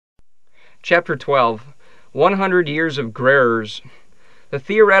Chapter 12, 100 Years of Grerrors. The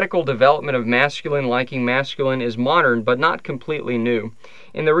theoretical development of masculine liking masculine is modern but not completely new.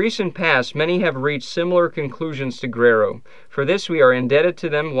 In the recent past, many have reached similar conclusions to Grerro. For this we are indebted to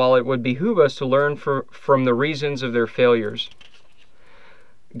them, while it would behoove us to learn from the reasons of their failures.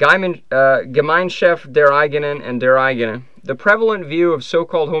 Gemeinschaft der Eigenen and der Eigene. The prevalent view of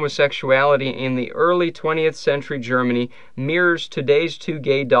so-called homosexuality in the early 20th century Germany mirrors today's two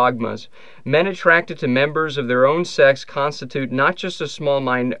gay dogmas. Men attracted to members of their own sex constitute not just a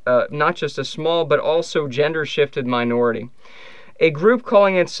small but also gender-shifted minority. A group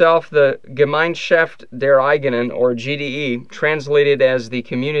calling itself the Gemeinschaft der Eigenen, or GDE, translated as the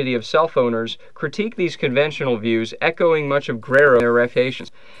Community of Self-Owners, critique these conventional views, echoing much of Grerro in their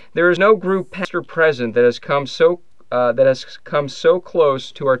refutations. There is no group past or present that has come so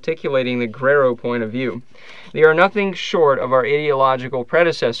close to articulating the Grerro point of view. They are nothing short of our ideological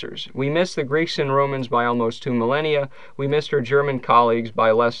predecessors. We miss the Greeks and Romans by almost 2 millennia. We missed our German colleagues by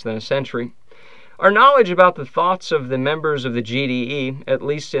less than a century. Our knowledge about the thoughts of the members of the GDE, at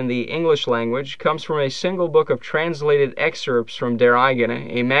least in the English language, comes from a single book of translated excerpts from Der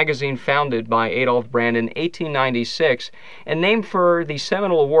Eigene, a magazine founded by Adolf Brand in 1896 and named for the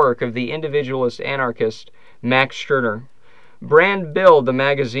seminal work of the individualist anarchist Max Stirner. Brand billed the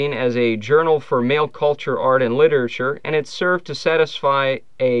magazine as a journal for male culture, art, and literature, and it served to satisfy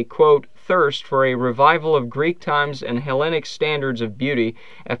a, quote, thirst for a revival of Greek times and Hellenic standards of beauty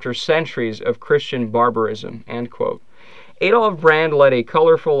after centuries of Christian barbarism, end quote. Adolf Brand led a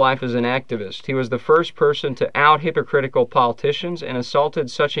colorful life as an activist. He was the first person to out hypocritical politicians and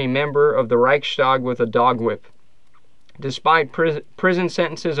assaulted such a member of the Reichstag with a dog whip. Despite prison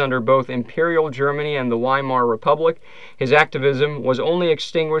sentences under both Imperial Germany and the Weimar Republic, his activism was only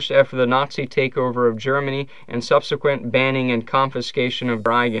extinguished after the Nazi takeover of Germany and subsequent banning and confiscation of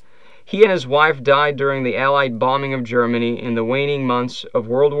Reigen. He and his wife died during the Allied bombing of Germany in the waning months of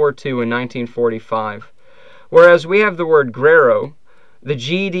World War II in 1945. Whereas we have the word Grerro, the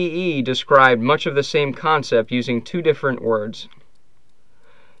GDE described much of the same concept using two different words.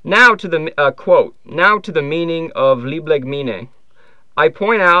 Now to the quote. Now to the meaning of Lieblegmine. I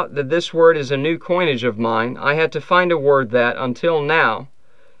point out that this word is a new coinage of mine. I had to find a word that, until now,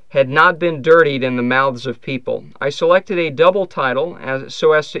 had not been dirtied in the mouths of people. I selected a double title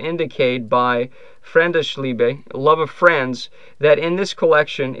so as to indicate by Freundesliebe, love of friends, that in this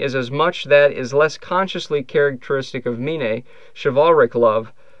collection is as much that is less consciously characteristic of Mine, chivalric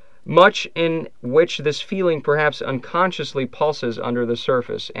love, much in which this feeling perhaps unconsciously pulses under the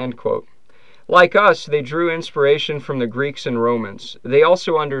surface, end quote. Like us, they drew inspiration from the Greeks and Romans. They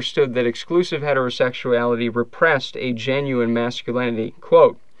also understood that exclusive heterosexuality repressed a genuine masculinity.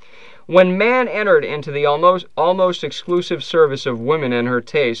 Quote, when man entered into the almost exclusive service of woman and her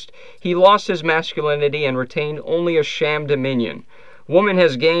taste, he lost his masculinity and retained only a sham dominion. Woman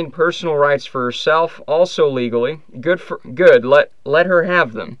has gained personal rights for herself, also legally. Good, let her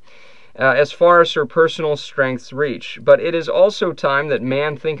have them, as far as her personal strengths reach. But it is also time that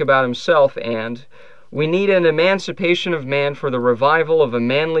man think about himself, and we need an emancipation of man for the revival of a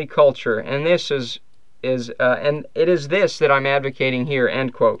manly culture, and it is this that I'm advocating here,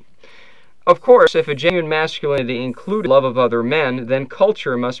 end quote. Of course, if a genuine masculinity included love of other men, then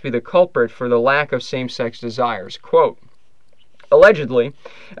culture must be the culprit for the lack of same-sex desires. Quote, allegedly,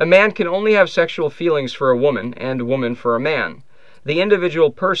 a man can only have sexual feelings for a woman, and a woman for a man. The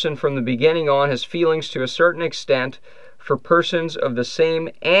individual person from the beginning on has feelings to a certain extent for persons of the same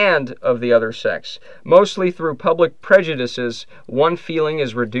and of the other sex. Mostly through public prejudices, one feeling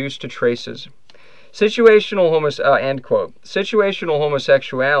is reduced to traces. Situational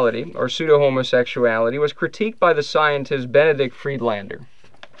homosexuality, or pseudo-homosexuality, was critiqued by the scientist Benedict Friedlander.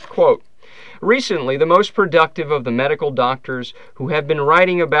 Quote, recently, the most productive of the medical doctors who have been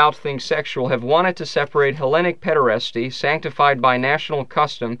writing about things sexual have wanted to separate Hellenic pederasty, sanctified by national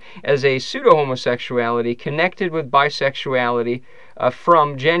custom, as a pseudo-homosexuality connected with bisexuality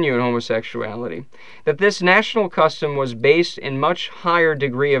from genuine homosexuality. That this national custom was based in much higher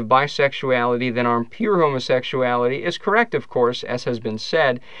degree of bisexuality than on pure homosexuality is correct, of course, as has been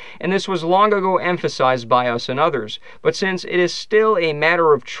said, and this was long ago emphasized by us and others. But since it is still a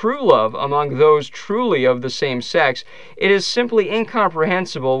matter of true love among those truly of the same sex, it is simply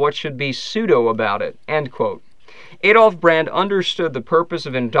incomprehensible what should be pseudo about it, end quote. Adolf Brand understood the purpose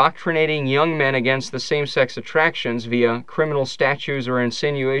of indoctrinating young men against the same-sex attractions via criminal statutes or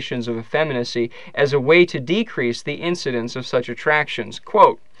insinuations of effeminacy as a way to decrease the incidence of such attractions.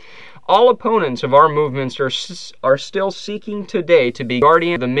 Quote, All opponents of our movements are still seeking today to be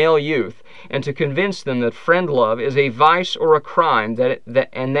guardian of the male youth and to convince them that friend love is a vice or a crime,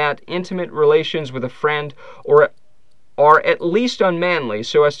 and that intimate relations with a friend are at least unmanly,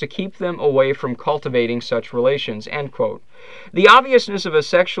 so as to keep them away from cultivating such relations." End quote. The obviousness of a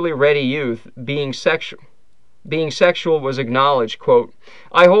sexually ready youth being sexual was acknowledged. Quote,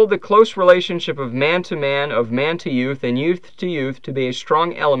 "I hold the close relationship of man to youth, and youth to youth to be a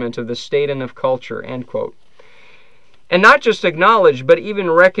strong element of the state and of culture." End quote. And not just acknowledged, but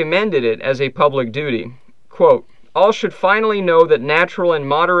even recommended it as a public duty. Quote, "All should finally know that natural and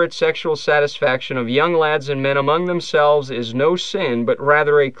moderate sexual satisfaction of young lads and men among themselves is no sin, but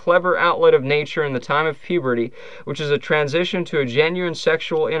rather a clever outlet of nature in the time of puberty, which is a transition to a genuine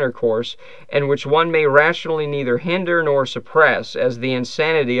sexual intercourse, and which one may rationally neither hinder nor suppress, as the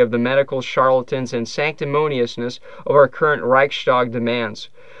insanity of the medical charlatans and sanctimoniousness of our current Reichstag demands.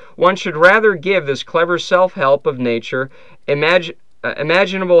 One should rather give this clever self-help of nature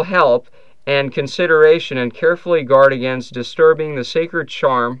imaginable help and consideration, and carefully guard against disturbing the sacred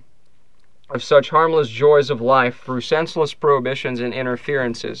charm of such harmless joys of life through senseless prohibitions and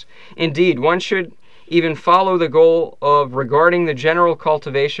interferences. Indeed, one should even follow the goal of regarding the general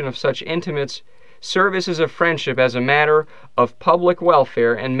cultivation of such intimates services of friendship as a matter of public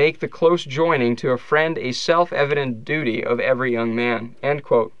welfare, and make the close joining to a friend a self-evident duty of every young man." End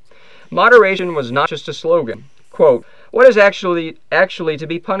quote. Moderation was not just a slogan. Quote, "What is actually to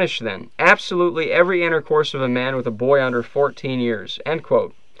be punished then? Absolutely every intercourse of a man with a boy under 14 years." End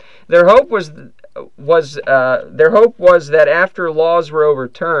quote. Their hope was that after laws were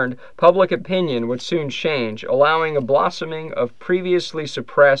overturned, public opinion would soon change, allowing a blossoming of previously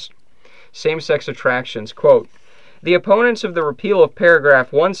suppressed same-sex attractions. Quote, "The opponents of the repeal of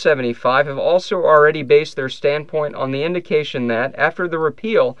paragraph 175 have also already based their standpoint on the indication that, after the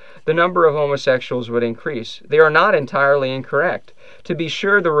repeal, the number of homosexuals would increase. They are not entirely incorrect. To be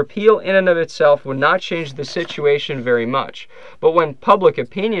sure, the repeal in and of itself would not change the situation very much. But when public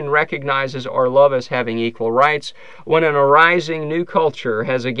opinion recognizes our love as having equal rights, when an arising new culture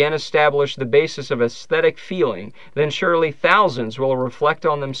has again established the basis of aesthetic feeling, then surely thousands will reflect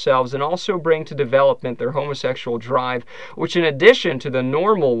on themselves and also bring to development their homosexual drive, which in addition to the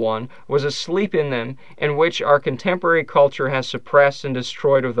normal one was asleep in them, and which our contemporary culture has suppressed and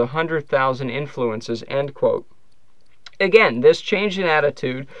destroyed with 100,000 influences." End quote. Again, this change in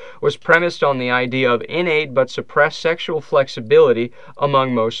attitude was premised on the idea of innate but suppressed sexual flexibility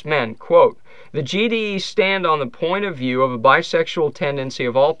among most men. Quote, "The GDE stand on the point of view of a bisexual tendency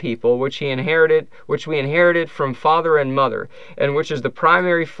of all people, which we inherited from father and mother, and which is the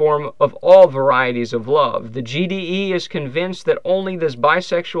primary form of all varieties of love. The GDE is convinced that only this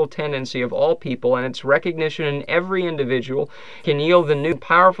bisexual tendency of all people and its recognition in every individual can yield the new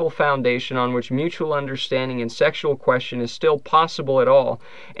powerful foundation on which mutual understanding in sexual question is still possible at all,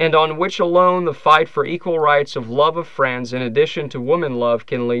 and on which alone the fight for equal rights of love of friends in addition to woman love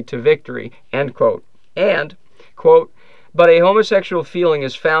can lead to victory." End quote. And, quote, "But a homosexual feeling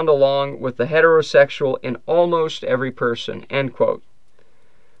is found along with the heterosexual in almost every person." End quote.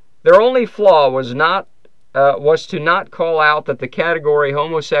 Their only flaw was to not call out that the category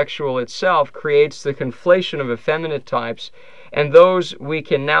homosexual itself creates the conflation of effeminate types, and those we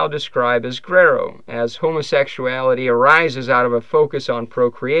can now describe as Grerrors. As homosexuality arises out of a focus on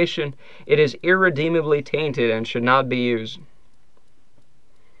procreation, it is irredeemably tainted and should not be used.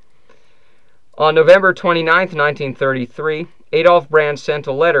 On November 29, 1933, Adolf Brand sent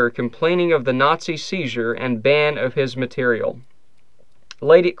a letter complaining of the Nazi seizure and ban of his material.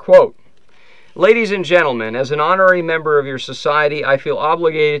 Quote, "Ladies and gentlemen, as an honorary member of your society, I feel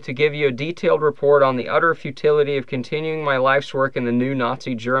obligated to give you a detailed report on the utter futility of continuing my life's work in the new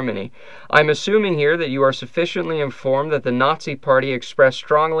Nazi Germany. I am assuming here that you are sufficiently informed that the Nazi Party expressed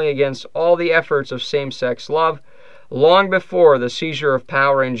strongly against all the efforts of same-sex love, long before the seizure of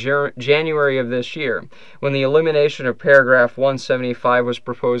power in January of this year. When the elimination of paragraph 175 was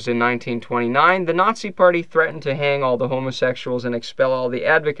proposed in 1929, the Nazi Party threatened to hang all the homosexuals and expel all the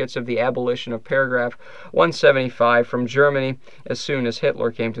advocates of the abolition of paragraph 175 from Germany as soon as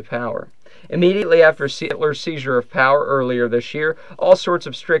Hitler came to power. Immediately after Hitler's seizure of power earlier this year, all sorts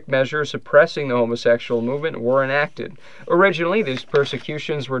of strict measures suppressing the homosexual movement were enacted. Originally, these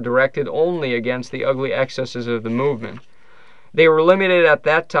persecutions were directed only against the ugly excesses of the movement. They were limited at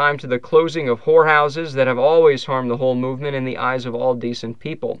that time to the closing of whorehouses that have always harmed the whole movement in the eyes of all decent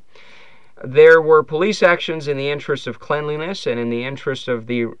people. There were police actions in the interest of cleanliness and in the interest of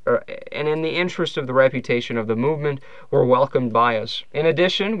the reputation of the movement were welcomed by us. In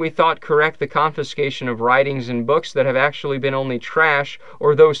addition, we thought correct the confiscation of writings and books that have actually been only trash,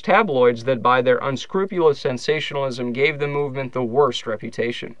 or those tabloids that by their unscrupulous sensationalism gave the movement the worst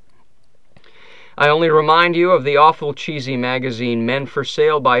reputation. I only remind you of the awful cheesy magazine Men for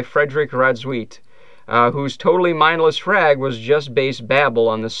Sale by Frederick Radziwiłł, whose totally mindless rag was just base babble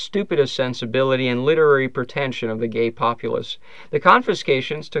on the stupidest sensibility and literary pretension of the gay populace. The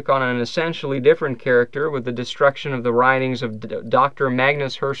confiscations took on an essentially different character with the destruction of the writings of Dr.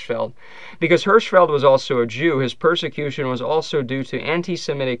 Magnus Hirschfeld. Because Hirschfeld was also a Jew, his persecution was also due to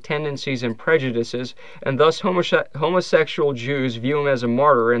anti-Semitic tendencies and prejudices, and thus homosexual Jews view him as a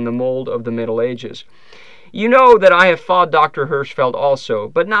martyr in the mold of the Middle Ages. You know that I have fought Dr. Hirschfeld also,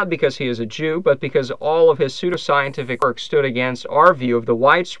 but not because he is a Jew, but because all of his pseudoscientific work stood against our view of the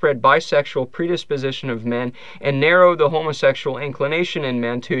widespread bisexual predisposition of men and narrowed the homosexual inclination in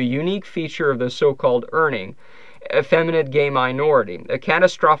men to a unique feature of the so-called earning, effeminate gay minority, a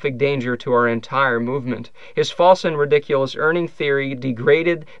catastrophic danger to our entire movement. His false and ridiculous earning theory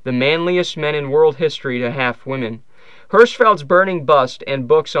degraded the manliest men in world history to half women. Hirschfeld's burning bust and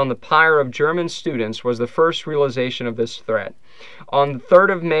books on the pyre of German students was the first realization of this threat. On the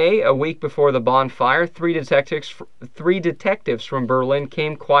 3rd of May, a week before the bonfire, three detectives from Berlin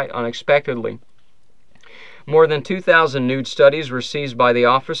came quite unexpectedly. More than 2,000 nude studies were seized by the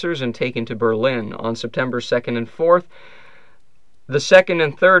officers and taken to Berlin. On September 2nd and 4th, the second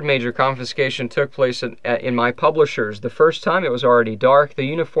and third major confiscation took place in my publishers. The first time it was already dark. The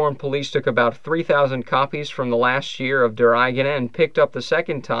uniformed police took about 3,000 copies from the last year of Der Eigene and picked up the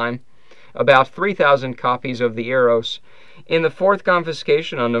second time about 3,000 copies of the Eros. In the fourth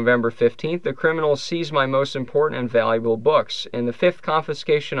confiscation on November 15th, the criminals seized my most important and valuable books. In the fifth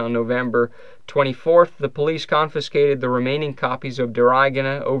confiscation on November 24th, the police confiscated the remaining copies of Der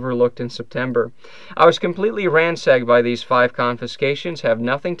Eigene overlooked in September. I was completely ransacked by these 5 confiscations, have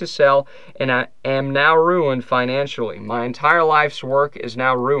nothing to sell, and I am now ruined financially. My entire life's work is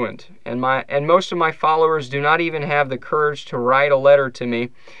now ruined, and most of my followers do not even have the courage to write a letter to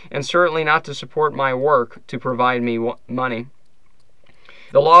me, and certainly not to support my work to provide me money.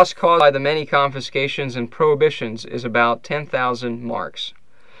 The loss caused by the many confiscations and prohibitions is about 10,000 marks.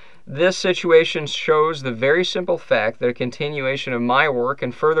 This situation shows the very simple fact that a continuation of my work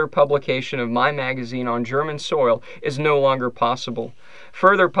and further publication of my magazine on German soil is no longer possible.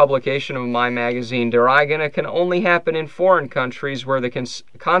 Further publication of my magazine, Der Eigene, can only happen in foreign countries where the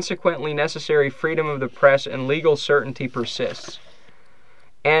consequently necessary freedom of the press and legal certainty persists.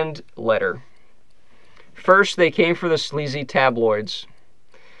 End letter. First, they came for the sleazy tabloids.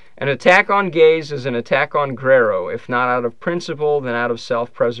 An attack on gays is an attack on Grerrors, if not out of principle, then out of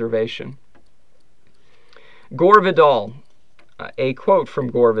self-preservation. Gore Vidal. A quote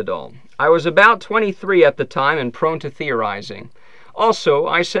from Gore Vidal. I was about 23 at the time and prone to theorizing. Also,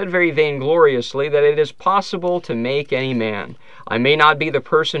 I said very vaingloriously that it is possible to make any man. I may not be the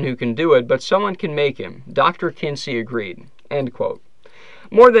person who can do it, but someone can make him. Dr. Kinsey agreed. End quote.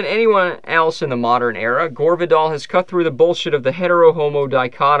 More than anyone else in the modern era, Gore Vidal has cut through the bullshit of the hetero-homo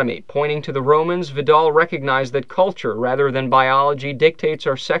dichotomy. Pointing to the Romans, Vidal recognized that culture, rather than biology, dictates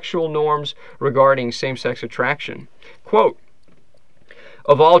our sexual norms regarding same-sex attraction. Quote,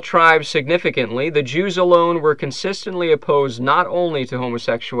 of all tribes, significantly, the Jews alone were consistently opposed not only to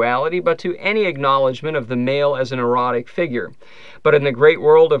homosexuality, but to any acknowledgement of the male as an erotic figure. But in the great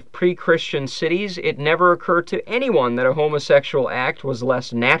world of pre-Christian cities, it never occurred to anyone that a homosexual act was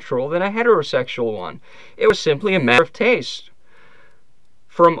less natural than a heterosexual one. It was simply a matter of taste.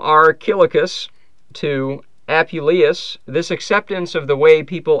 From Archilochus to Apuleius, this acceptance of the way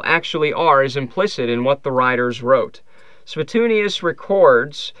people actually are is implicit in what the writers wrote. Suetonius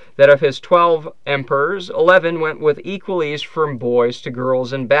records that of his 12 emperors, 11 went with equal ease from boys to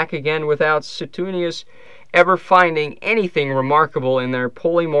girls and back again without Suetonius ever finding anything remarkable in their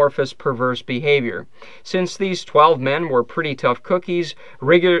polymorphous perverse behavior. Since these 12 men were pretty tough cookies,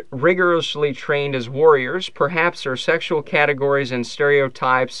 rigorously trained as warriors, perhaps their sexual categories and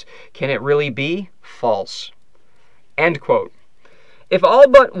stereotypes, can it really be? False. End quote. If all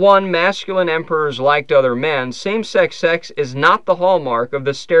but one masculine emperors liked other men, same-sex sex is not the hallmark of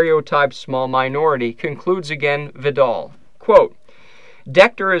the stereotyped small minority, concludes again Vidal. Quote,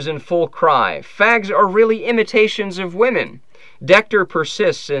 Decter is in full cry. Fags are really imitations of women. Decter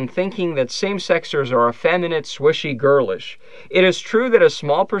persists in thinking that same-sexers are effeminate, swishy, girlish. It is true that a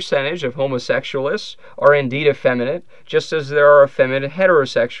small percentage of homosexualists are indeed effeminate, just as there are effeminate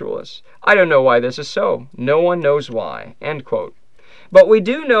heterosexualists. I don't know why this is so. No one knows why. End quote. But we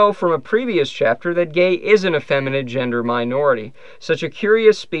do know from a previous chapter that gay is an effeminate gender minority. Such a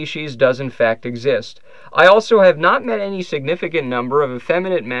curious species does in fact exist. I also have not met any significant number of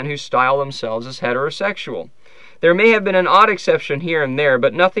effeminate men who style themselves as heterosexual. There may have been an odd exception here and there,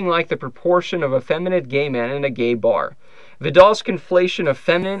 but nothing like the proportion of effeminate gay men in a gay bar. Vidal's conflation of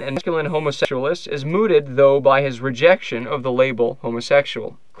feminine and masculine homosexualists is mooted, though, by his rejection of the label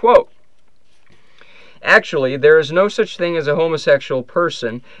homosexual. Quote, "Actually, there is no such thing as a homosexual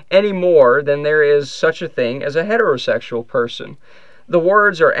person any more than there is such a thing as a heterosexual person. The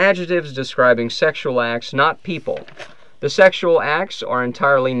words are adjectives describing sexual acts, not people. The sexual acts are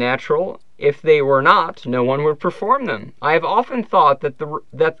entirely natural. If they were not, no one would perform them. I have often thought that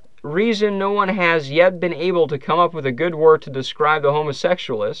the reason no one has yet been able to come up with a good word to describe the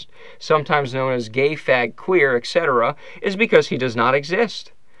homosexualist, sometimes known as gay, fag, queer, etc., is because he does not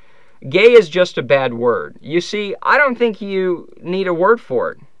exist. Gay is just a bad word. You see, I don't think you need a word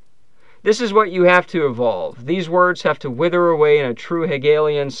for it. This is what you have to evolve. These words have to wither away in a true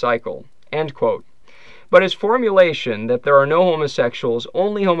Hegelian cycle." End quote. But his formulation that there are no homosexuals,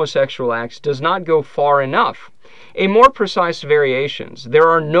 only homosexual acts, does not go far enough. A more precise variations: there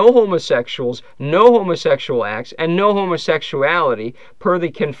are no homosexuals, no homosexual acts, and no homosexuality, per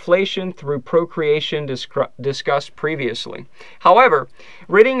the conflation through procreation discussed previously. However,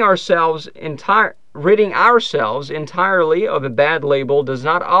 ridding ourselves entirely of a bad label does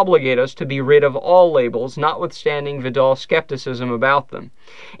not obligate us to be rid of all labels, notwithstanding Vidal's skepticism about them.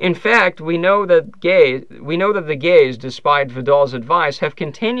 In fact, we know that the gays, despite Vidal's advice, have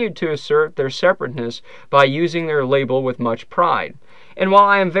continued to assert their separateness by using their label with much pride. And while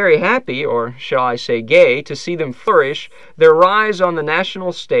I am very happy, or shall I say gay, to see them flourish, their rise on the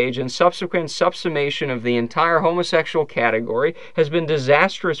national stage and subsequent subsumation of the entire homosexual category has been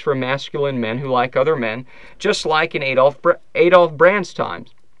disastrous for masculine men who like other men, just like in Adolf Brand's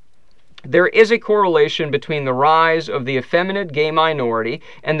times. There is a correlation between the rise of the effeminate gay minority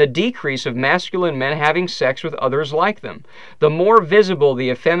and the decrease of masculine men having sex with others like them. The more visible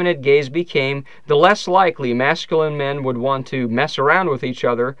the effeminate gays became, the less likely masculine men would want to mess around with each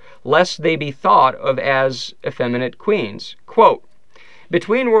other, lest they be thought of as effeminate queens. Quote,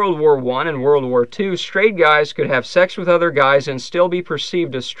 "Between World War I and World War II, straight guys could have sex with other guys and still be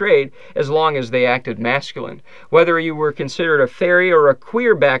perceived as straight as long as they acted masculine. Whether you were considered a fairy or a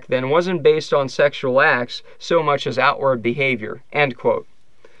queer back then wasn't based on sexual acts so much as outward behavior." End quote.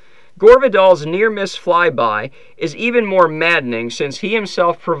 Gore Vidal's near-miss flyby is even more maddening, since he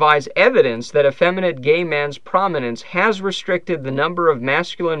himself provides evidence that effeminate gay men's prominence has restricted the number of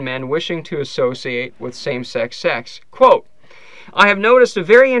masculine men wishing to associate with same-sex sex. Quote, "I have noticed a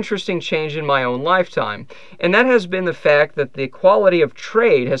very interesting change in my own lifetime, and that has been the fact that the quality of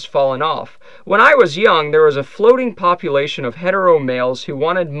trade has fallen off. When I was young, there was a floating population of hetero males who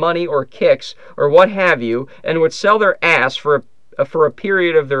wanted money or kicks or what have you, and would sell their ass for a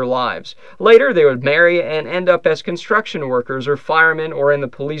period of their lives. Later, they would marry and end up as construction workers or firemen or in the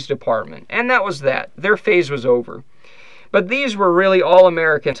police department. And that was that. Their phase was over. But these were really all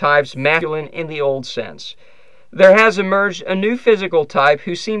American types, masculine in the old sense. There has emerged a new physical type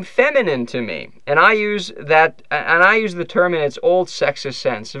who seem feminine to me, and I use the term in its old sexist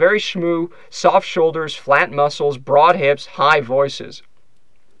sense. Very schmoo, soft shoulders, flat muscles, broad hips, high voices."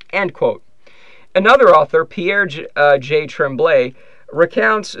 End quote. Another author, Pierre J. Tremblay,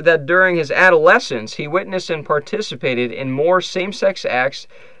 recounts that during his adolescence he witnessed and participated in more same-sex acts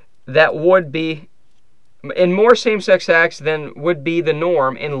than would be the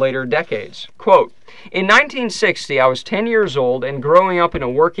norm in later decades. Quote, "In 1960, I was 10 years old and growing up in a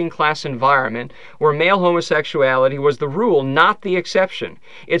working-class environment where male homosexuality was the rule, not the exception.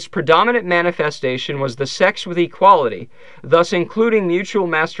 Its predominant manifestation was the sex with equality, thus including mutual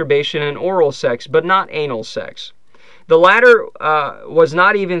masturbation and oral sex, but not anal sex. The latter was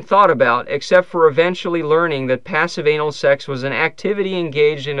not even thought about, except for eventually learning that passive anal sex was an activity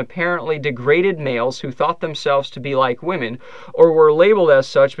engaged in apparently degraded males who thought themselves to be like women, or were labeled as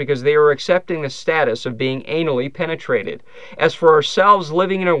such because they were accepting the status of being anally penetrated. As for ourselves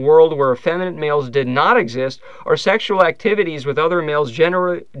living in a world where effeminate males did not exist, our sexual activities with other males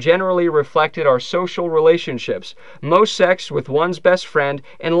generally reflected our social relationships, most sex with one's best friend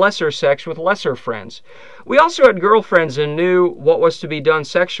and lesser sex with lesser friends. We also had girlfriends girlfriends and knew what was to be done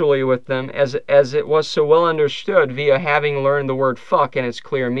sexually with them, as it was so well understood via having learned the word fuck and its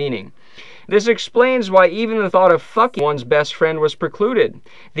clear meaning. This explains why even the thought of fucking one's best friend was precluded.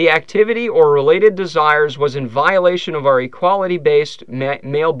 The activity or related desires was in violation of our equality-based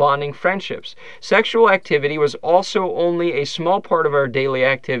male bonding friendships. Sexual activity was also only a small part of our daily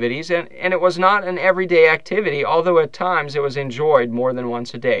activities, and it was not an everyday activity, although at times it was enjoyed more than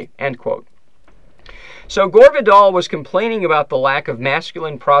once a day." End quote. So Gore Vidal was complaining about the lack of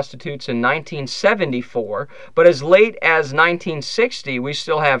masculine prostitutes in 1974, but as late as 1960, we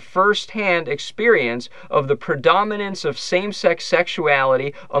still have first-hand experience of the predominance of same-sex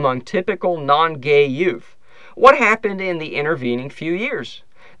sexuality among typical non-gay youth. What happened in the intervening few years?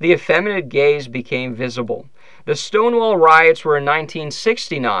 The effeminate gays became visible. The Stonewall riots were in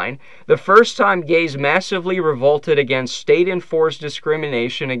 1969, the first time gays massively revolted against state-enforced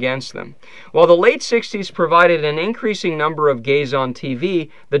discrimination against them. While the late 60s provided an increasing number of gays on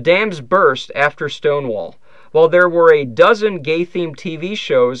TV, the dams burst after Stonewall. While there were a dozen gay-themed TV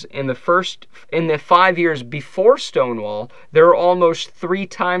shows in the 5 years before Stonewall, there were almost 3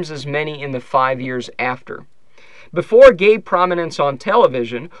 times as many in the 5 years after. Before gay prominence on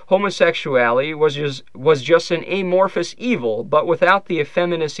television, homosexuality was just an amorphous evil, but without the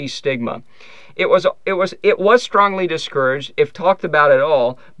effeminacy stigma. It was strongly discouraged, if talked about at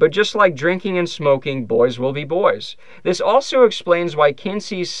all, but just like drinking and smoking, boys will be boys. This also explains why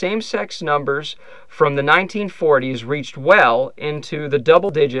Kinsey's same-sex numbers from the 1940s reached well into the double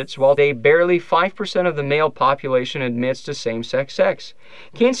digits, while today barely 5% of the male population admits to same-sex sex.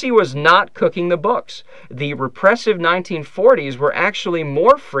 Kinsey was not cooking the books. The repressive 1940s were actually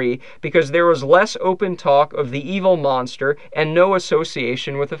more free because there was less open talk of the evil monster and no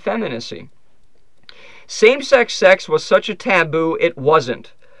association with effeminacy. Same-sex sex was such a taboo, it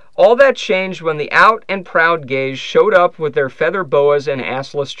wasn't. All that changed when the out and proud gays showed up with their feather boas and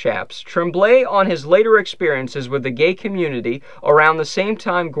assless chaps. Tremblay, on his later experiences with the gay community, around the same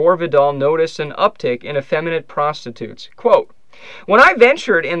time Gore Vidal noticed an uptick in effeminate prostitutes. Quote, "When I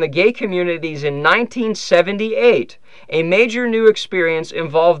ventured in the gay communities in 1978, a major new experience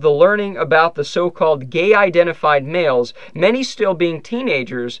involved the learning about the so-called gay-identified males, many still being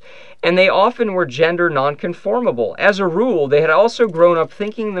teenagers, and they often were gender nonconformable. As a rule, they had also grown up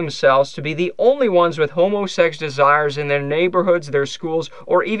thinking themselves to be the only ones with homosex desires in their neighborhoods, their schools,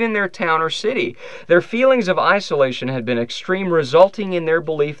 or even their town or city. Their feelings of isolation had been extreme, resulting in their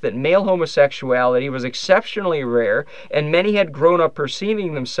belief that male homosexuality was exceptionally rare, and many had grown up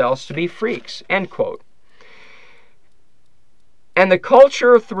perceiving themselves to be freaks." End quote. And the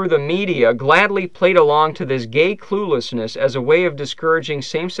culture through the media gladly played along to this gay cluelessness as a way of discouraging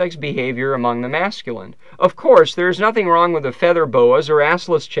same-sex behavior among the masculine. Of course, there is nothing wrong with the feather boas or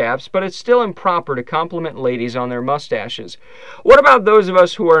assless chaps, but it's still improper to compliment ladies on their mustaches. What about those of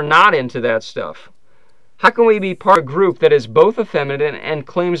us who are not into that stuff? How can we be part of a group that is both effeminate and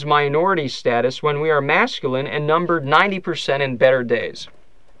claims minority status when we are masculine and numbered 90% in better days?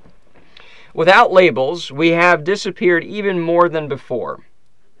 Without labels, we have disappeared even more than before.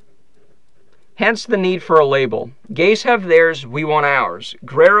 Hence the need for a label. Gays have theirs, we want ours.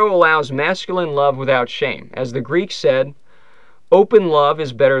 Grerrors allows masculine love without shame. As the Greeks said, open love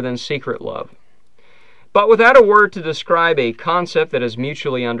is better than secret love. But without a word to describe a concept that is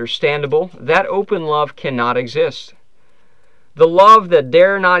mutually understandable, that open love cannot exist. The love that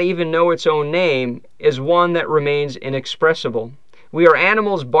dare not even know its own name is one that remains inexpressible. We are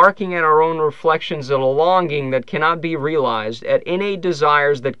animals barking at our own reflections at a longing that cannot be realized, at innate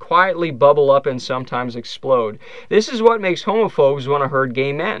desires that quietly bubble up and sometimes explode. This is what makes homophobes want to herd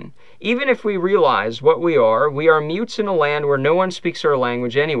gay men. Even if we realize what we are mutes in a land where no one speaks our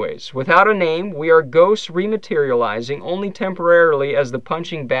language anyways. Without a name, we are ghosts rematerializing only temporarily as the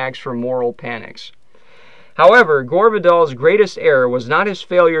punching bags for moral panics. However, Gore Vidal's greatest error was not his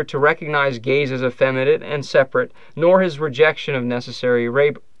failure to recognize gays as effeminate and separate, nor his rejection of necessary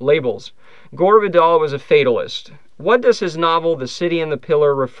labels. Gore Vidal was a fatalist. What does his novel The City and the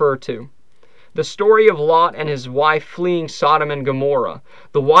Pillar refer to? The story of Lot and his wife fleeing Sodom and Gomorrah.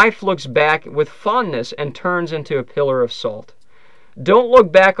 The wife looks back with fondness and turns into a pillar of salt. Don't look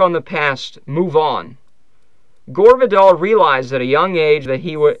back on the past, move on. Gore Vidal realized at a young age that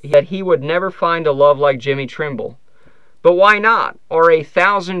he would never find a love like Jimmy Trimble. But why not? Are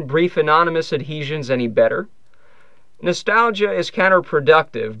 1,000 brief anonymous adhesions any better? Nostalgia is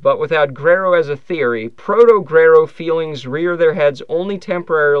counterproductive, but without Grerrors as a theory, proto-Grerrors feelings rear their heads only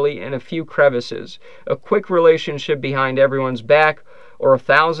temporarily in a few crevices, a quick relationship behind everyone's back, or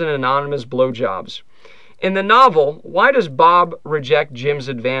 1,000 anonymous blowjobs. In the novel, why does Bob reject Jim's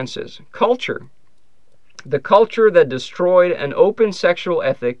advances? Culture. The culture that destroyed an open sexual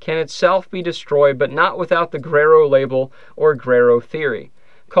ethic can itself be destroyed, but not without the Grerro label or Grerro theory.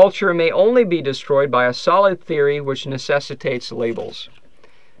 Culture may only be destroyed by a solid theory which necessitates labels.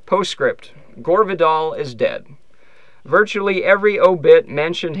 Postscript. Gore Vidal is dead. Virtually every obit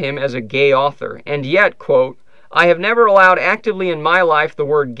mentioned him as a gay author, and yet, quote, I have never allowed actively in my life the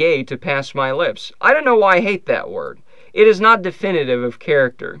word gay to pass my lips. I don't know why I hate that word. It is not definitive of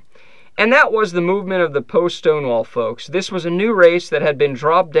character. And that was the movement of the post-Stonewall folks. This was a new race that had been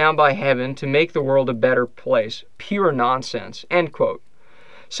dropped down by heaven to make the world a better place. Pure nonsense. End quote.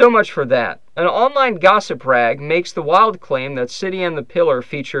 So much for that. An online gossip rag makes the wild claim that City and the Pillar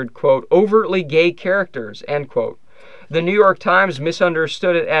featured, quote, overtly gay characters, end quote. The New York Times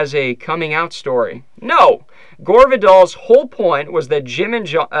misunderstood it as a coming-out story. No! Gore Vidal's whole point was that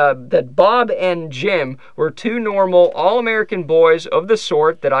that Bob and Jim were two normal, all-American boys of the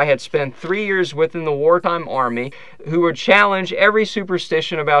sort that I had spent 3 years with in the wartime army who would challenge every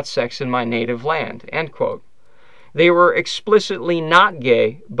superstition about sex in my native land, end quote. They were explicitly not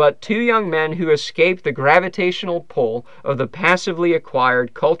gay, but two young men who escaped the gravitational pull of the passively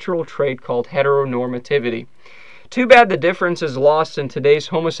acquired cultural trait called heteronormativity. Too bad the difference is lost in today's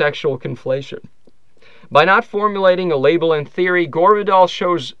homosexual conflation. By not formulating a label in theory, Gore Vidal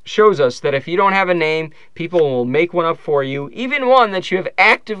shows us that if you don't have a name, people will make one up for you, even one that you have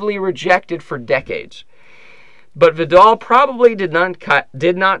actively rejected for decades. But Vidal probably did not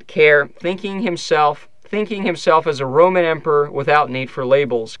care, thinking himself as a Roman emperor without need for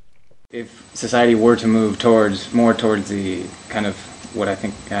labels. If society were to move more towards the kind of what I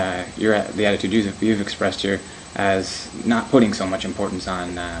think the attitude you've expressed here, as not putting so much importance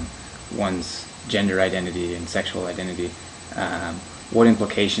on one's gender identity and sexual identity, what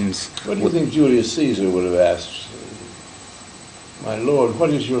implications... What do you think Julius Caesar would have asked? My lord, what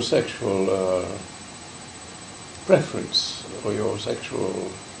is your sexual preference or your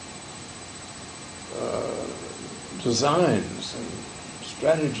sexual designs and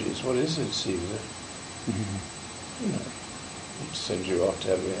strategies? What is it, Caesar? Mm-hmm. You know, he'd send you off to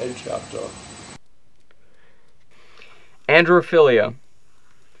have your head chopped off. Androphilia.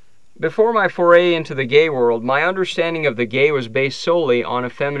 Before my foray into the gay world, my understanding of the gay was based solely on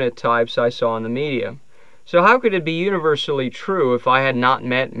effeminate types I saw in the media. So how could it be universally true if I had not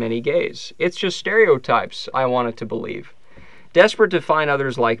met many gays? It's just stereotypes, I wanted to believe. Desperate to find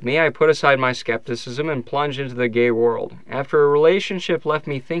others like me, I put aside my skepticism and plunged into the gay world. After a relationship left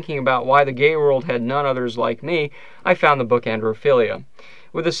me thinking about why the gay world had none others like me, I found the book Androphilia.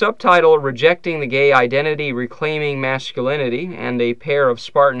 With the subtitle Rejecting the Gay Identity, Reclaiming Masculinity, and a pair of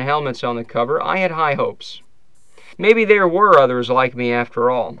Spartan helmets on the cover, I had high hopes. Maybe there were others like me after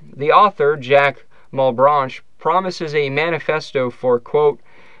all. The author, Jack Malebranche, promises a manifesto for, quote,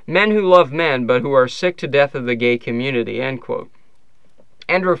 men who love men but who are sick to death of the gay community, end quote.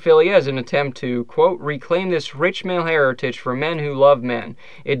 Androphilia is an attempt to, quote, reclaim this rich male heritage for men who love men.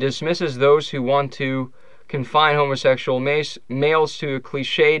 It dismisses those who want to confine homosexual males to a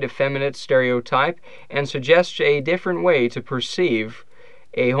cliched, effeminate stereotype and suggests a different way to perceive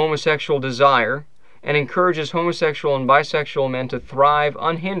a homosexual desire and encourages homosexual and bisexual men to thrive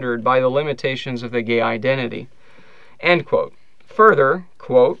unhindered by the limitations of the gay identity. End quote. Further,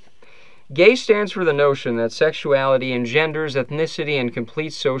 quote, gay stands for the notion that sexuality engenders ethnicity and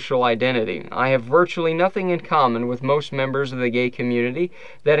complete social identity. I have virtually nothing in common with most members of the gay community.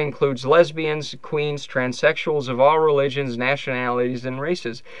 That includes lesbians, queens, transsexuals of all religions, nationalities, and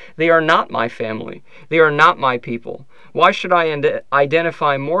races. They are not my family. They are not my people. Why should I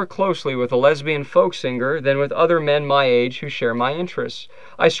identify more closely with a lesbian folk singer than with other men my age who share my interests?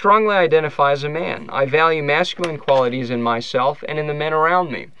 I strongly identify as a man. I value masculine qualities in myself and in the men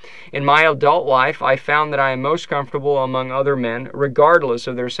around me. In my adult life, I found that I am most comfortable among other men, regardless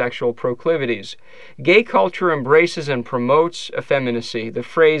of their sexual proclivities. Gay culture embraces and promotes effeminacy. The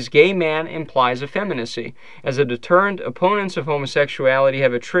phrase gay man implies effeminacy. As a deterrent, opponents of homosexuality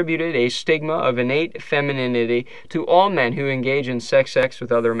have attributed a stigma of innate femininity to all men who engage in sex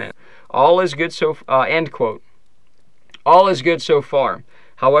with other men. All is good end quote. All is good so far.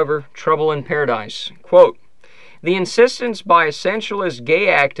 However, trouble in paradise. Quote, the insistence by essentialist gay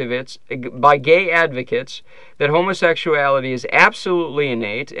advocates that homosexuality is absolutely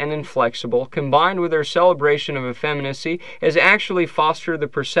innate and inflexible, combined with their celebration of effeminacy, has actually fostered the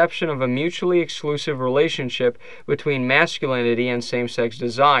perception of a mutually exclusive relationship between masculinity and same-sex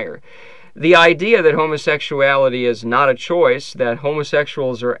desire. The idea that homosexuality is not a choice, that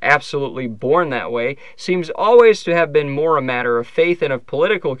homosexuals are absolutely born that way, seems always to have been more a matter of faith and of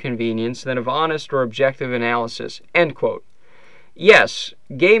political convenience than of honest or objective analysis. End quote. Yes,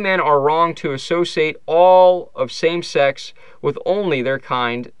 gay men are wrong to associate all of same-sex with only their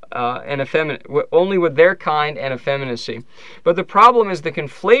kind only with their kind and effeminacy. But the problem is the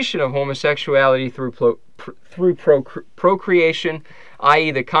conflation of homosexuality through procreation,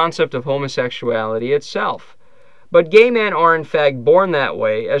 i.e., the concept of homosexuality itself. But gay men are in fact born that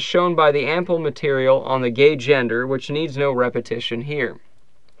way, as shown by the ample material on the gay gender, which needs no repetition here.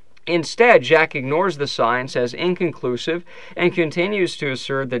 Instead, Jack ignores the science as inconclusive and continues to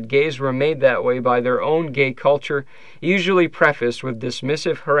assert that gays were made that way by their own gay culture, usually prefaced with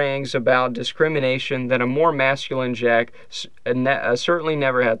dismissive harangues about discrimination that a more masculine Jack certainly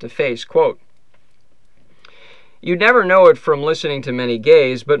never had to face. Quote, "You'd never know it from listening to many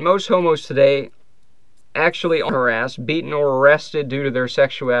gays, but most homos today actually are harassed, beaten, or arrested due to their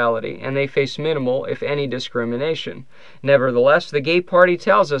sexuality, and they face minimal, if any, discrimination. Nevertheless, the gay party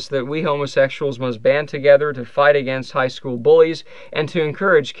tells us that we homosexuals must band together to fight against high school bullies and to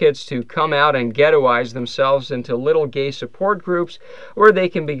encourage kids to come out and ghettoize themselves into little gay support groups where they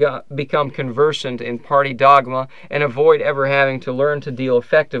can become conversant in party dogma and avoid ever having to learn to deal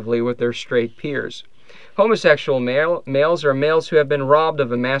effectively with their straight peers. Homosexual males are males who have been robbed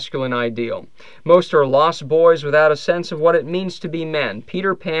of a masculine ideal. Most are lost boys without a sense of what it means to be men,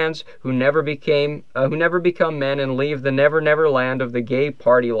 Peter Pans who never become men and leave the never land of the gay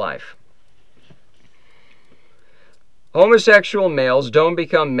party life. Homosexual males don't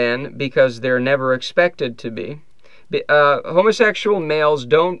become men because they're never expected to be. Homosexual males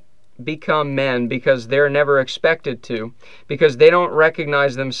don't become men because they're never expected to, because they don't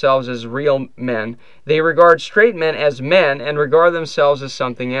recognize themselves as real men. They regard straight men as men and regard themselves as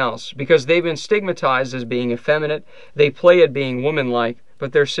something else. Because they've been stigmatized as being effeminate, they play at being womanlike,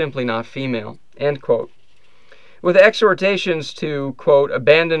 but they're simply not female." End quote. With exhortations to, quote,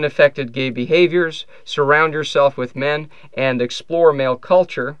 "abandon affected gay behaviors, surround yourself with men, and explore male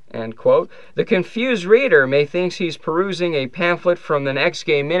culture," end quote, the confused reader may think he's perusing a pamphlet from an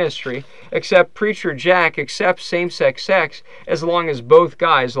ex-gay ministry, except Preacher Jack accepts same-sex sex as long as both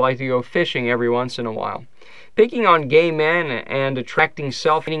guys like to go fishing every once in a while. Picking on gay men and attracting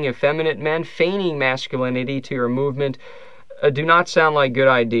self-hating effeminate men, feigning masculinity to your movement, do not sound like good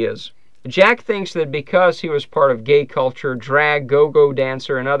ideas. Jack thinks that because he was part of gay culture, drag, go-go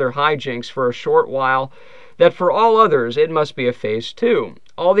dancer, and other hijinks for a short while, that for all others it must be a phase too.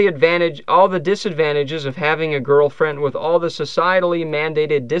 All the disadvantages of having a girlfriend with all the societally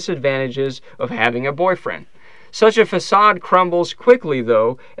mandated disadvantages of having a boyfriend. Such a facade crumbles quickly,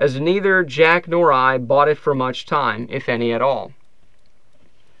 though, as neither Jack nor I bought it for much time, if any at all.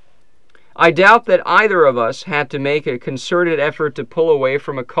 I doubt that either of us had to make a concerted effort to pull away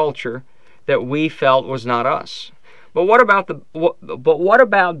from a culture that we felt was not us. But what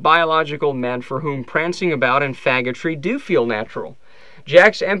about biological men for whom prancing about and faggotry do feel natural?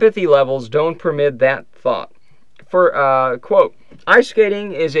 Jack's empathy levels don't permit that thought. For, quote, "Ice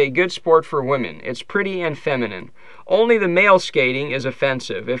skating is a good sport for women. It's pretty and feminine. Only the male skating is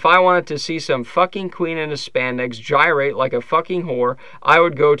offensive. If I wanted to see some fucking queen in a spandex gyrate like a fucking whore, I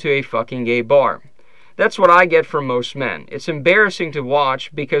would go to a fucking gay bar." That's what I get from most men. It's embarrassing to watch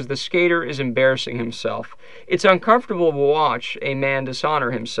because the skater is embarrassing himself. It's uncomfortable to watch a man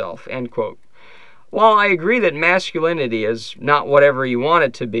dishonor himself, end quote. While I agree that masculinity is not whatever you want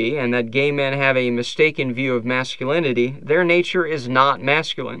it to be, and that gay men have a mistaken view of masculinity, their nature is not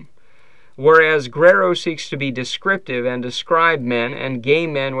masculine. Whereas Grerrors seeks to be descriptive and describe men and gay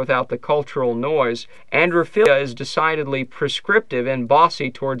men without the cultural noise, Androphilia is decidedly prescriptive and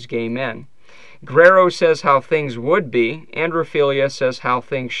bossy towards gay men. Grerrors says how things would be, Androphilia says how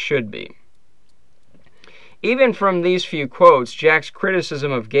things should be. Even from these few quotes, Jack's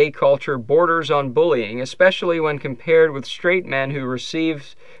criticism of gay culture borders on bullying, especially when compared with straight men who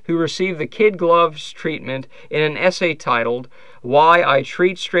receive the kid gloves treatment in an essay titled, "Why I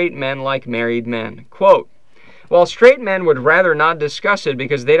Treat Straight Men Like Married Men." Quote, "While straight men would rather not discuss it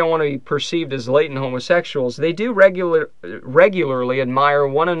because they don't want to be perceived as latent homosexuals, they do regularly admire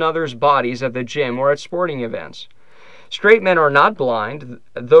one another's bodies at the gym or at sporting events. Straight men are not blind.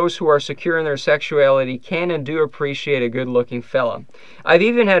 Those who are secure in their sexuality can and do appreciate a good-looking fella. I've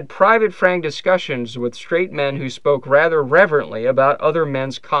even had private, frank discussions with straight men who spoke rather reverently about other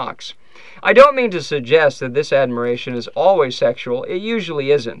men's cocks. I don't mean to suggest that this admiration is always sexual. It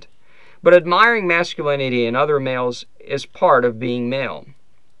usually isn't. But admiring masculinity in other males is part of being male.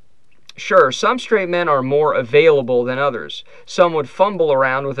 Sure, some straight men are more available than others. Some would fumble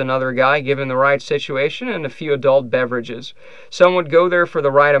around with another guy given the right situation and a few adult beverages. Some would go there for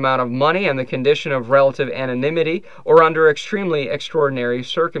the right amount of money and the condition of relative anonymity or under extremely extraordinary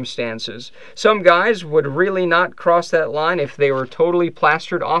circumstances. Some guys would really not cross that line if they were totally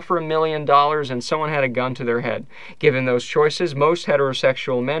plastered, offer $1,000,000 and someone had a gun to their head. Given those choices, most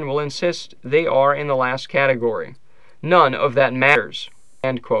heterosexual men will insist they are in the last category. None of that matters.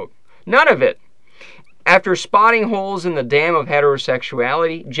 End quote. None of it. After spotting holes in the dam of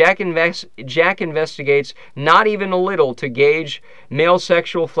heterosexuality, Jack investigates not even a little to gauge male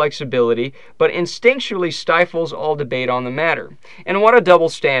sexual flexibility, but instinctually stifles all debate on the matter. And what a double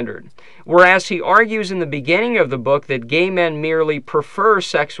standard. Whereas he argues in the beginning of the book that gay men merely prefer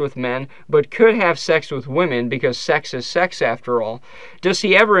sex with men, but could have sex with women because sex is sex after all, does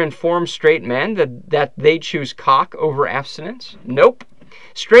he ever inform straight men that they choose cock over abstinence? Nope.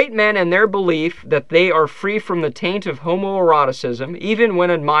 Straight men and their belief that they are free from the taint of homoeroticism, even when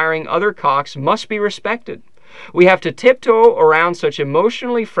admiring other cocks, must be respected. We have to tiptoe around such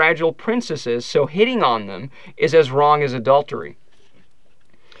emotionally fragile princesses, so hitting on them is as wrong as adultery.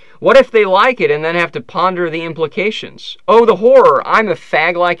 What if they like it and then have to ponder the implications? Oh, the horror! I'm a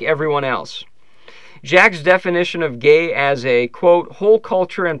fag like everyone else. Jack's definition of gay as a, quote, whole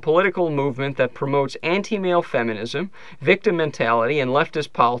culture and political movement that promotes anti-male feminism, victim mentality, and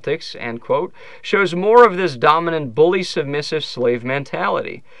leftist politics, end quote, shows more of this dominant bully submissive slave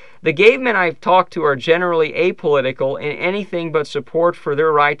mentality. The gay men I've talked to are generally apolitical in anything but support for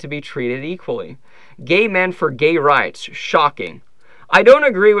their right to be treated equally. Gay men for gay rights. Shocking. I don't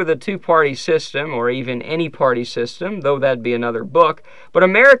agree with a two-party system, or even any party system, though that'd be another book, but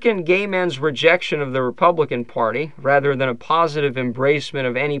American gay men's rejection of the Republican Party, rather than a positive embracement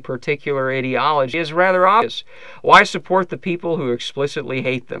of any particular ideology, is rather obvious. Why support the people who explicitly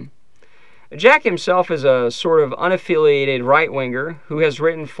hate them? Jack himself is a sort of unaffiliated right-winger who has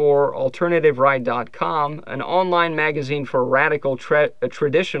written for AlternativeRight.com, an online magazine for radical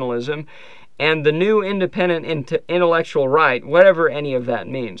traditionalism, and the New Independent Intellectual Right, whatever any of that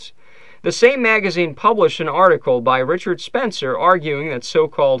means. The same magazine published an article by Richard Spencer arguing that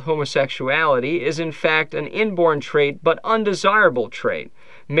so-called homosexuality is in fact an inborn trait but undesirable trait,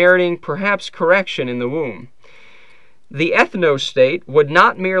 meriting perhaps correction in the womb. The ethno-state would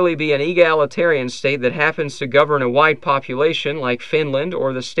not merely be an egalitarian state that happens to govern a white population like Finland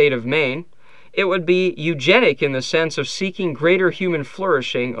or the state of Maine. It would be eugenic in the sense of seeking greater human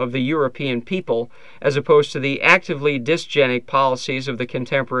flourishing of the European people, as opposed to the actively dysgenic policies of the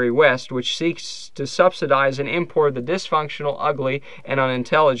contemporary West, which seeks to subsidize and import the dysfunctional, ugly, and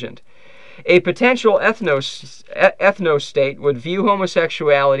unintelligent. A potential ethno-state would view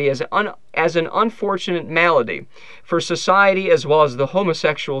homosexuality as an unfortunate malady for society as well as the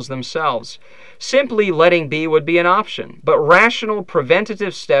homosexuals themselves. Simply letting be would be an option, but rational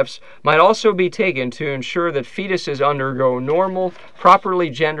preventative steps might also be taken to ensure that fetuses undergo normal, properly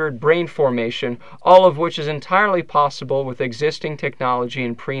gendered brain formation, all of which is entirely possible with existing technology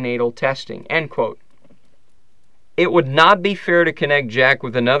and prenatal testing. End quote. It would not be fair to connect Jack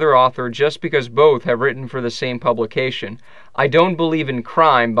with another author just because both have written for the same publication. I don't believe in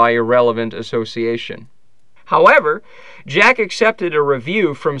crime by irrelevant association. However, Jack accepted a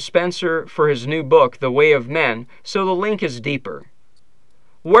review from Spencer for his new book, The Way of Men, so the link is deeper.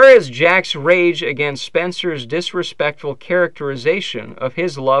 Whereas Jack's rage against Spencer's disrespectful characterization of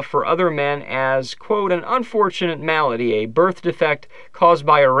his love for other men as, quote, an unfortunate malady, a birth defect caused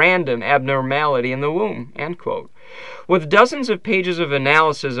by a random abnormality in the womb, end quote. With dozens of pages of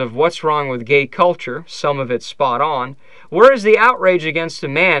analysis of what's wrong with gay culture, some of it spot on, where is the outrage against a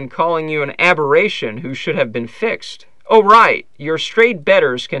man calling you an aberration who should have been fixed? Oh, right, your straight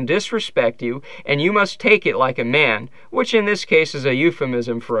betters can disrespect you, and you must take it like a man, which in this case is a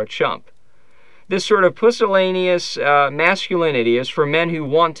euphemism for a chump. This sort of pusillanimous masculinity is for men who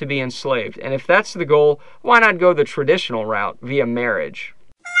want to be enslaved, and if that's the goal, why not go the traditional route via marriage?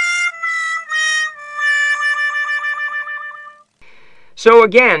 So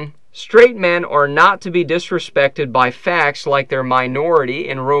again, straight men are not to be disrespected by facts like their minority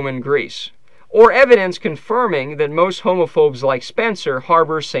in Roman Greece, or evidence confirming that most homophobes like Spencer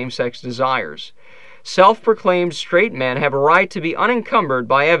harbor same-sex desires. Self-proclaimed straight men have a right to be unencumbered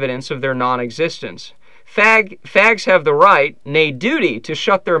by evidence of their non-existence. Fags have the right, nay duty, to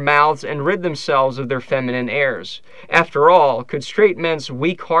shut their mouths and rid themselves of their feminine airs. After all, could straight men's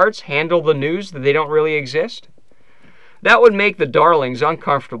weak hearts handle the news that they don't really exist? That would make the darlings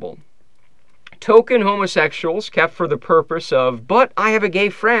uncomfortable. Token homosexuals kept for the purpose of, but I have a gay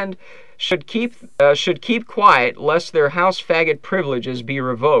friend, should keep quiet lest their house faggot privileges be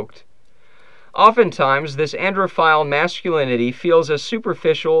revoked. Oftentimes, this androphile masculinity feels as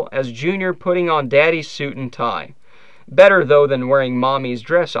superficial as Junior putting on daddy's suit and tie. Better, though, than wearing mommy's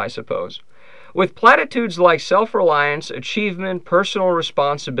dress, I suppose. With platitudes like self-reliance, achievement, personal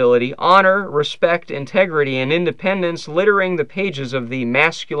responsibility, honor, respect, integrity, and independence littering the pages of the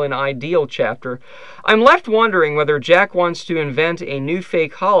masculine ideal chapter, I'm left wondering whether Jack wants to invent a new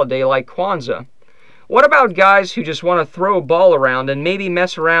fake holiday like Kwanzaa. What about guys who just want to throw a ball around and maybe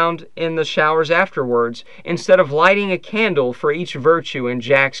mess around in the showers afterwards, instead of lighting a candle for each virtue in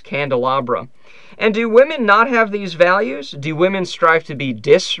Jack's candelabra? And do women not have these values? Do women strive to be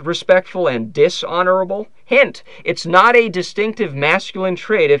disrespectful and dishonorable? Hint, it's not a distinctive masculine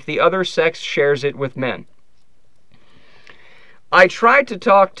trait if the other sex shares it with men. I tried to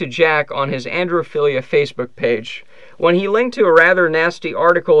talk to Jack on his Androphilia Facebook page. When he linked to a rather nasty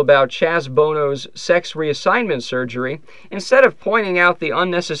article about Chaz Bono's sex reassignment surgery, instead of pointing out the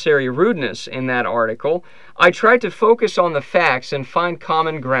unnecessary rudeness in that article, I tried to focus on the facts and find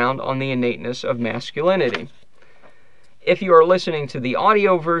common ground on the innateness of masculinity. If you are listening to the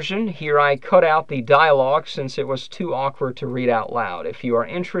audio version, here I cut out the dialogue since it was too awkward to read out loud. If you are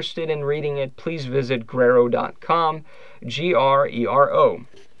interested in reading it, please visit grerro.com, Grero.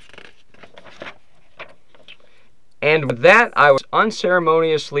 And with that, I was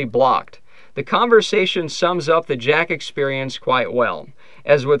unceremoniously blocked. The conversation sums up the Jack experience quite well.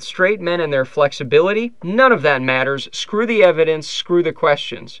 As with straight men and their flexibility, none of that matters. Screw the evidence, screw the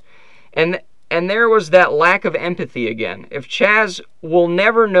questions. And there was that lack of empathy again. If Chaz will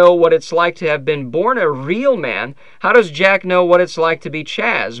never know what it's like to have been born a real man, how does Jack know what it's like to be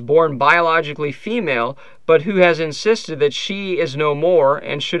Chaz, born biologically female, but who has insisted that she is no more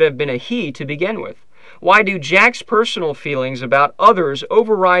and should have been a he to begin with? Why do Jack's personal feelings about others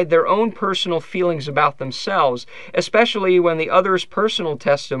override their own personal feelings about themselves, especially when the other's personal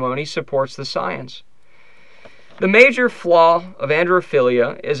testimony supports the science? The major flaw of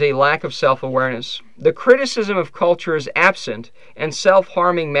androphilia is a lack of self-awareness. The criticism of culture is absent and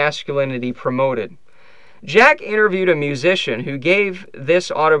self-harming masculinity promoted. Jack interviewed a musician who gave this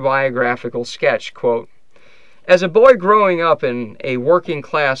autobiographical sketch, quote, "As a boy growing up in a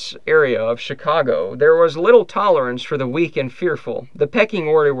working-class area of Chicago, there was little tolerance for the weak and fearful. The pecking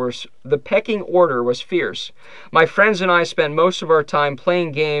order was fierce. My friends and I spent most of our time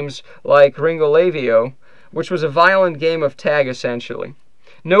playing games like Ringolavio, which was a violent game of tag essentially.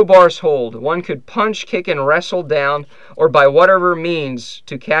 No bars hold. One could punch, kick, and wrestle down, or by whatever means,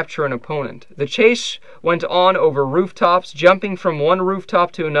 to capture an opponent. The chase went on over rooftops, jumping from one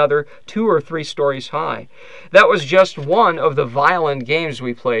rooftop to another, 2 or 3 stories high. That was just one of the violent games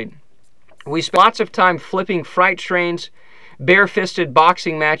we played. We spent lots of time flipping freight trains, bare-fisted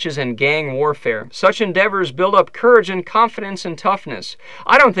boxing matches, and gang warfare. Such endeavors build up courage and confidence and toughness.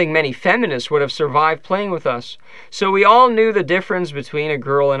 I don't think many feminists would have survived playing with us. So we all knew the difference between a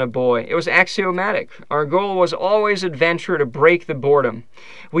girl and a boy. It was axiomatic. Our goal was always adventure to break the boredom.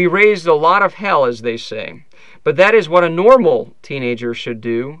 We raised a lot of hell, as they say. But that is what a normal teenager should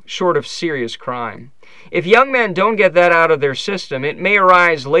do, short of serious crime. If young men don't get that out of their system, it may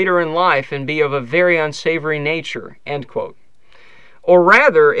arise later in life and be of a very unsavory nature." End quote. Or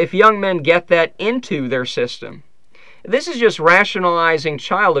rather, if young men get that into their system. This is just rationalizing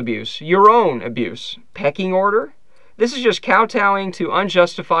child abuse, your own abuse. Pecking order? This is just kowtowing to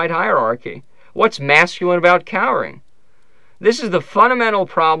unjustified hierarchy. What's masculine about cowering? This is the fundamental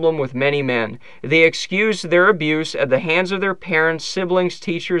problem with many men. They excuse their abuse at the hands of their parents, siblings,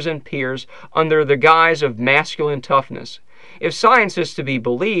 teachers, and peers under the guise of masculine toughness. If science is to be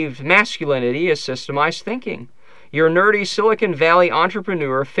believed, masculinity is systemized thinking. Your nerdy Silicon Valley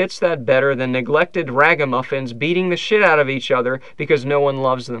entrepreneur fits that better than neglected ragamuffins beating the shit out of each other because no one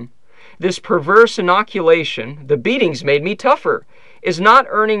loves them. This perverse inoculation, "the beatings made me tougher," is not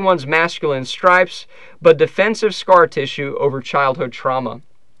earning one's masculine stripes, but defensive scar tissue over childhood trauma.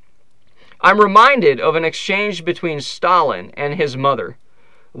 I'm reminded of an exchange between Stalin and his mother.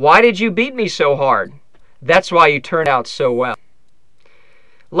 "Why did you beat me so hard?" "That's why you turned out so well."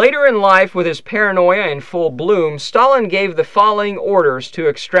 Later in life, with his paranoia in full bloom, Stalin gave the following orders to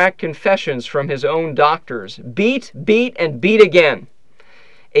extract confessions from his own doctors: "Beat, beat, and beat again."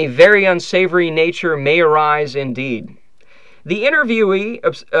 A very unsavory nature may arise indeed. The interviewee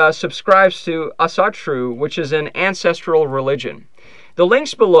subscribes to Asatru, which is an ancestral religion. The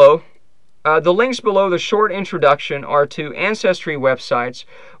links below the short introduction are to ancestry websites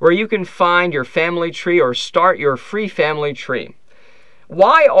where you can find your family tree or start your free family tree.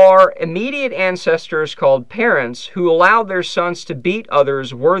 Why are immediate ancestors called parents who allowed their sons to beat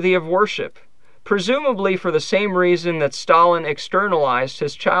others worthy of worship? presumably for the same reason that Stalin externalized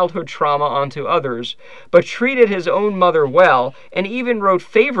his childhood trauma onto others, but treated his own mother well and even wrote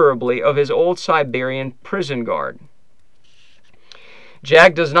favorably of his old Siberian prison guard.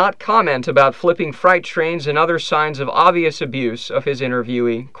 Jag does not comment about flipping freight trains and other signs of obvious abuse of his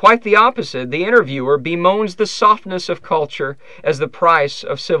interviewee. Quite the opposite, the interviewer bemoans the softness of culture as the price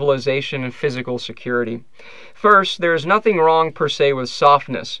of civilization and physical security. First, there is nothing wrong per se with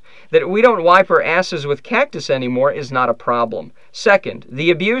softness. That we don't wipe our asses with cactus anymore is not a problem. Second,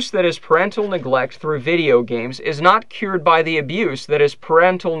 the abuse that is parental neglect through video games is not cured by the abuse that is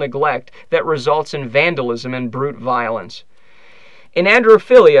parental neglect that results in vandalism and brute violence. In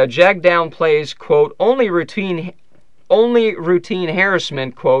Androphilia, Jag downplays, quote, only routine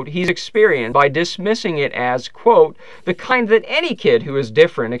harassment, quote, he's experienced by dismissing it as, quote, the kind that any kid who is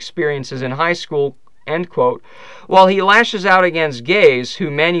different experiences in high school, end quote, while he lashes out against gays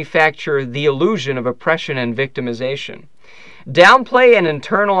who manufacture the illusion of oppression and victimization. Downplay and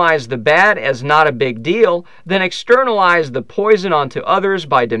internalize the bad as not a big deal, then externalize the poison onto others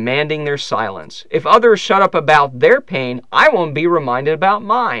by demanding their silence. If others shut up about their pain, I won't be reminded about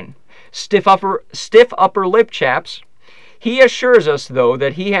mine. Stiff upper lip chaps. He assures us, though,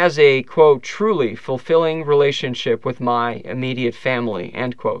 that he has a, quote, truly fulfilling relationship with my immediate family,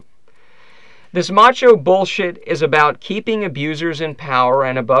 end quote. This macho bullshit is about keeping abusers in power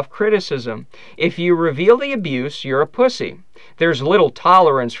and above criticism. If you reveal the abuse, you're a pussy. There's little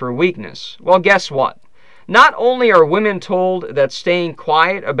tolerance for weakness. Well, guess what? Not only are women told that staying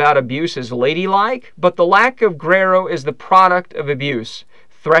quiet about abuse is ladylike, but the lack of Grerro is the product of abuse.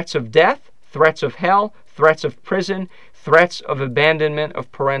 Threats of death, threats of hell, threats of prison, threats of abandonment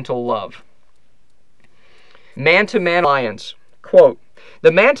of parental love. Man-to-Man alliance. Quote,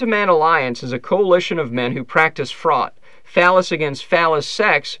 the Man-to-Man Alliance is a coalition of men who practice fraud, phallus against phallus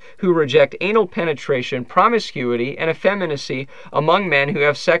sex, who reject anal penetration, promiscuity, and effeminacy among men who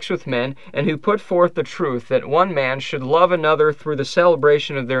have sex with men, and who put forth the truth that one man should love another through the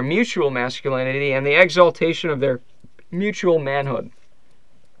celebration of their mutual masculinity and the exaltation of their mutual manhood.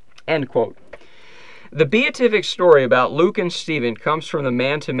 End quote. The beatific story about Luke and Stephen comes from the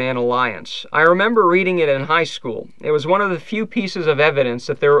Man-to-Man Alliance. I remember reading it in high school. It was one of the few pieces of evidence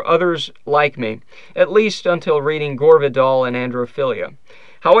that there were others like me, at least until reading Gore Vidal and Androphilia.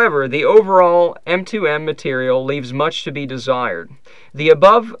 However, the overall M2M material leaves much to be desired. The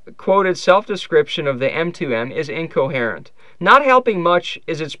above-quoted self-description of the M2M is incoherent. Not helping much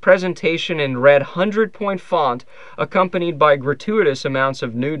is its presentation in red 100-point font, accompanied by gratuitous amounts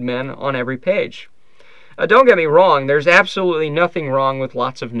of nude men on every page. Don't get me wrong, there's absolutely nothing wrong with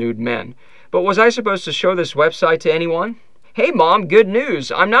lots of nude men. But was I supposed to show this website to anyone? Hey Mom, good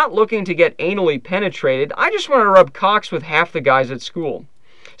news. I'm not looking to get anally penetrated. I just want to rub cocks with half the guys at school.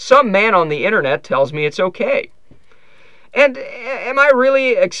 Some man on the internet tells me it's okay. And am I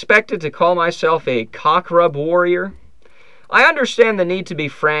really expected to call myself a cock rub warrior? I understand the need to be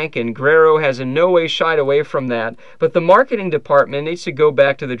frank, and Grerro has in no way shied away from that, but the marketing department needs to go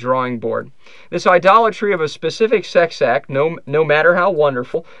back to the drawing board. This idolatry of a specific sex act, no matter how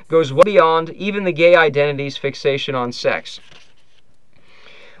wonderful, goes well beyond even the gay identity's fixation on sex.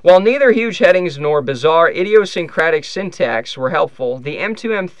 While neither huge headings nor bizarre idiosyncratic syntax were helpful, the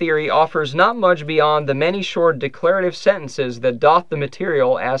M2M theory offers not much beyond the many short declarative sentences that dot the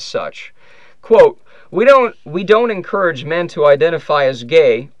material as such. Quote, We don't encourage men to identify as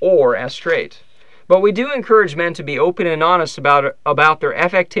gay or as straight, but we do encourage men to be open and honest about their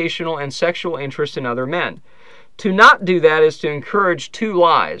affectational and sexual interest in other men. To not do that is to encourage two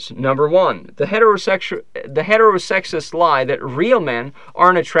lies. Number one, the heterosexist lie that real men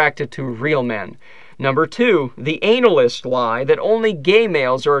aren't attracted to real men. Number two, the analist lie that only gay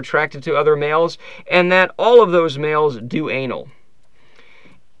males are attracted to other males and that all of those males do anal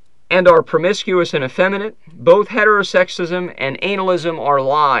and are promiscuous and effeminate. Both heterosexism and analism are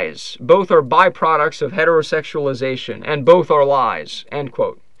lies. Both are byproducts of heterosexualization, and both are lies. End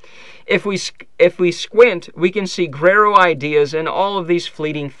quote. If we squint, we can see Grerro ideas in all of these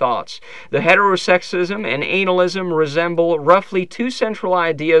fleeting thoughts. The heterosexism and analism resemble roughly two central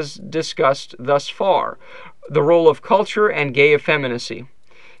ideas discussed thus far: the role of culture and gay effeminacy.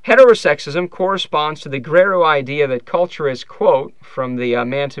 Heterosexism corresponds to the Grerro idea that culture is, quote, from the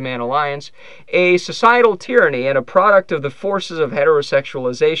Man-to-Man Alliance, a societal tyranny and a product of the forces of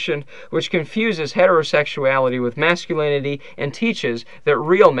heterosexualization, which confuses heterosexuality with masculinity and teaches that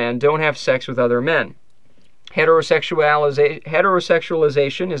real men don't have sex with other men.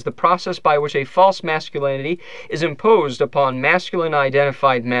 Heterosexualization is the process by which a false masculinity is imposed upon masculine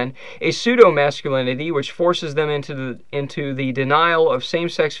identified men, a pseudo-masculinity which forces them into the denial of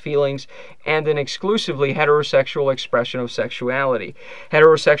same-sex feelings and an exclusively heterosexual expression of sexuality.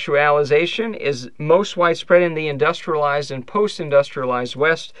 Heterosexualization is most widespread in the industrialized and post-industrialized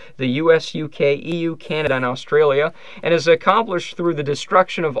West, the US, UK, EU, Canada, and Australia, and is accomplished through the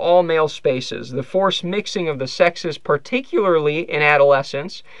destruction of all male spaces, the forced mixing of the sexes, particularly in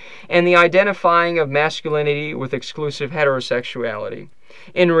adolescence, and the identifying of masculinity with exclusive heterosexuality.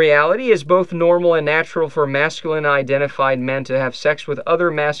 In reality, it is both normal and natural for masculine identified men to have sex with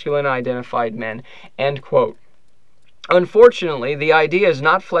other masculine identified men. End quote. Unfortunately, the idea is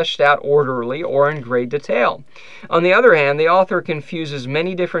not fleshed out orderly or in great detail. On the other hand, the author confuses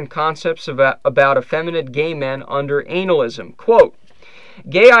many different concepts about effeminate gay men under analism. Quote,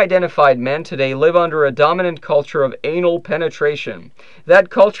 gay-identified men today live under a dominant culture of anal penetration.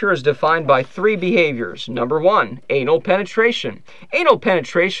 That culture is defined by three behaviors. Number one, anal penetration. Anal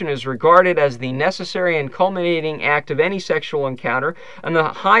penetration is regarded as the necessary and culminating act of any sexual encounter and the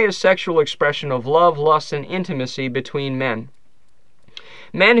highest sexual expression of love, lust, and intimacy between men.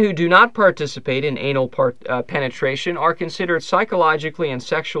 Men who do not participate in anal penetration are considered psychologically and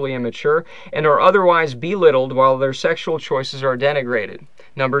sexually immature and are otherwise belittled while their sexual choices are denigrated.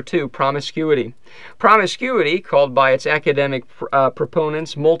 Number two, promiscuity. Promiscuity, called by its academic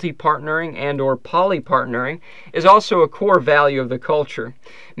proponents multi-partnering and or polypartnering, is also a core value of the culture.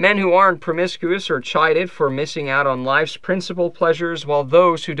 Men who aren't promiscuous are chided for missing out on life's principal pleasures, while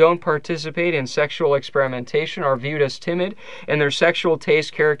those who don't participate in sexual experimentation are viewed as timid and their sexual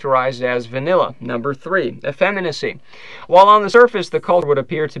taste characterized as vanilla. Number three, effeminacy. While on the surface the culture would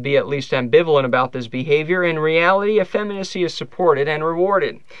appear to be at least ambivalent about this behavior, in reality effeminacy is supported and rewarded.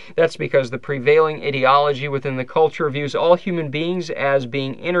 That's because the prevailing ideology within the culture views all human beings as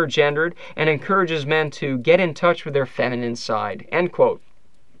being intergendered and encourages men to get in touch with their feminine side. End quote.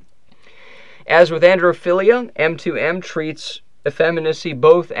 As with androphilia, M2M treats effeminacy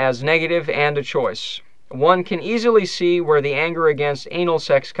both as negative and a choice. One can easily see where the anger against anal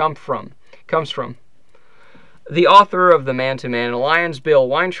sex comes from. The author of the Man-to-Man Alliance, Bill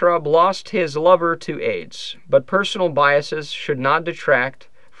Weintraub, lost his lover to AIDS, but personal biases should not detract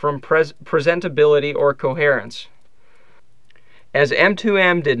from presentability or coherence. As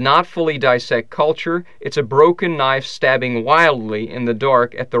M2M did not fully dissect culture, it's a broken knife stabbing wildly in the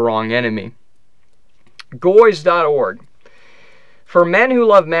dark at the wrong enemy. Goys.org. For men who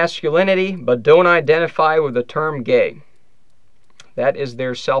love masculinity but don't identify with the term gay. That is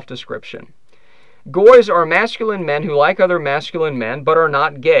their self-description. Goys are masculine men who like other masculine men but are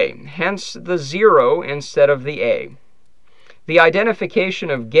not gay, hence the 0 instead of the A. The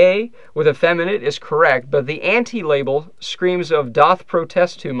identification of gay with effeminate is correct, but the anti-label screams of doth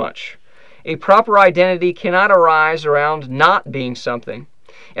protest too much. A proper identity cannot arise around not being something.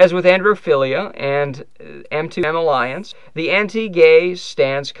 As with androphilia and M2M Alliance, the anti-gay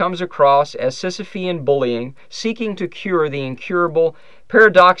stance comes across as Sisyphean bullying, seeking to cure the incurable,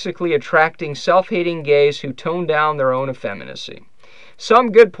 paradoxically attracting self-hating gays who tone down their own effeminacy.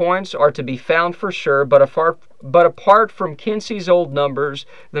 Some good points are to be found for sure, but apart from Kinsey's old numbers,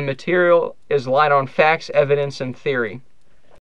 the material is light on facts, evidence, and theory.